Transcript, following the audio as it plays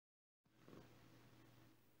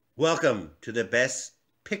Welcome to the best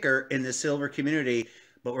picker in the silver community,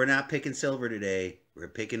 but we're not picking silver today. We're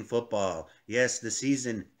picking football. Yes, the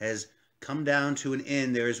season has come down to an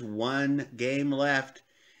end. There's one game left,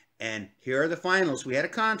 and here are the finals. We had a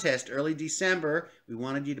contest early December. We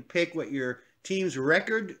wanted you to pick what your team's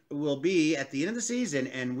record will be at the end of the season,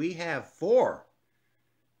 and we have four.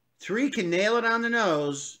 Three can nail it on the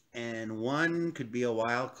nose, and one could be a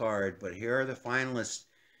wild card, but here are the finalists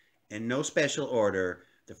in no special order.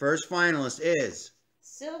 The first finalist is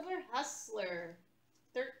Silver Hustler,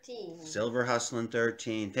 13. Silver Hustlin'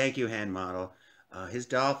 13. Thank you, hand model. His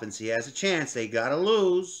Dolphins, he has a chance. They got to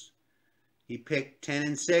lose. He picked 10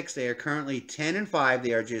 and 6. They are currently 10 and 5.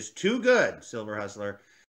 They are just too good, Silver Hustler.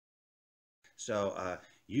 So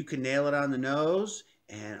you can nail it on the nose,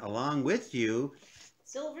 and along with you,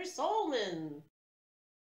 Silver Soulman.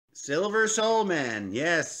 Silver Soulman.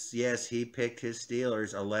 Yes, he picked his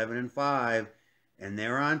Steelers 11 and 5. And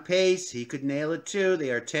they're on pace. He could nail it too.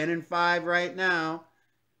 They are 10 and 5 right now.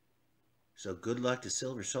 So good luck to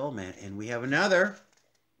Silver Soulman. And we have another.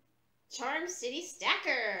 Charm City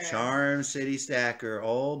Stacker. Charm City Stacker.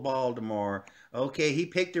 Old Baltimore. Okay, he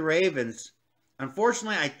picked the Ravens.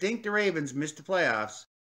 Unfortunately, I think the Ravens missed the playoffs.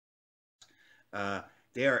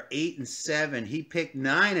 They are 8 and 7. He picked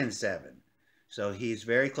 9 and 7. So he's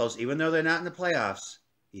very close. Even though they're not in the playoffs,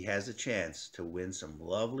 he has a chance to win some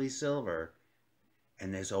lovely silver.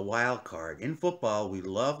 And there's a wild card. In football, we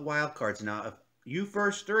love wild cards. Now, if you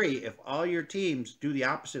first three, if all your teams do the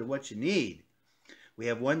opposite of what you need, we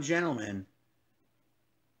have one gentleman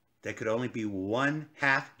that could only be one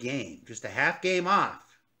half game. Just a half game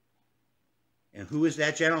off. And who is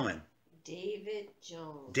that gentleman? David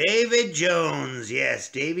Jones. David Jones. Yes,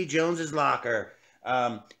 Davy Jones's locker.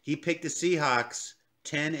 He picked the Seahawks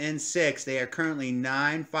 10 and 6. They are currently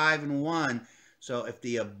 9, 5, and 1. So if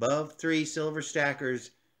the above three silver stackers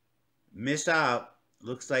miss out,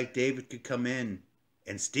 looks like David could come in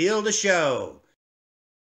and steal the show.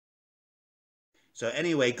 So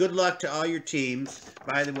anyway, good luck to all your teams.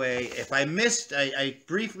 By the way, if I missed, I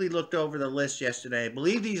briefly looked over the list yesterday. I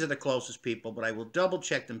believe these are the closest people, but I will double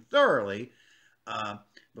check them thoroughly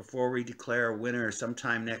before we declare a winner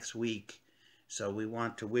sometime next week. So we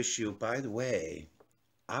want to wish you, by the way,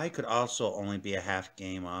 I could also only be a half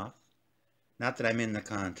game off. Not that I'm in the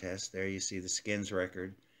contest. There you see the Skins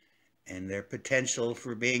record and their potential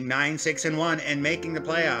for being 9, 6, and 1 and making the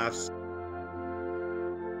playoffs.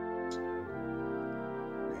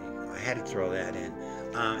 There you go. I had to throw that in.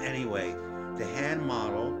 Anyway, the hand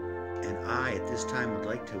model and I at this time would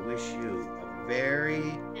like to wish you a very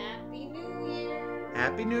Happy New Year.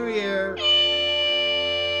 Happy New Year.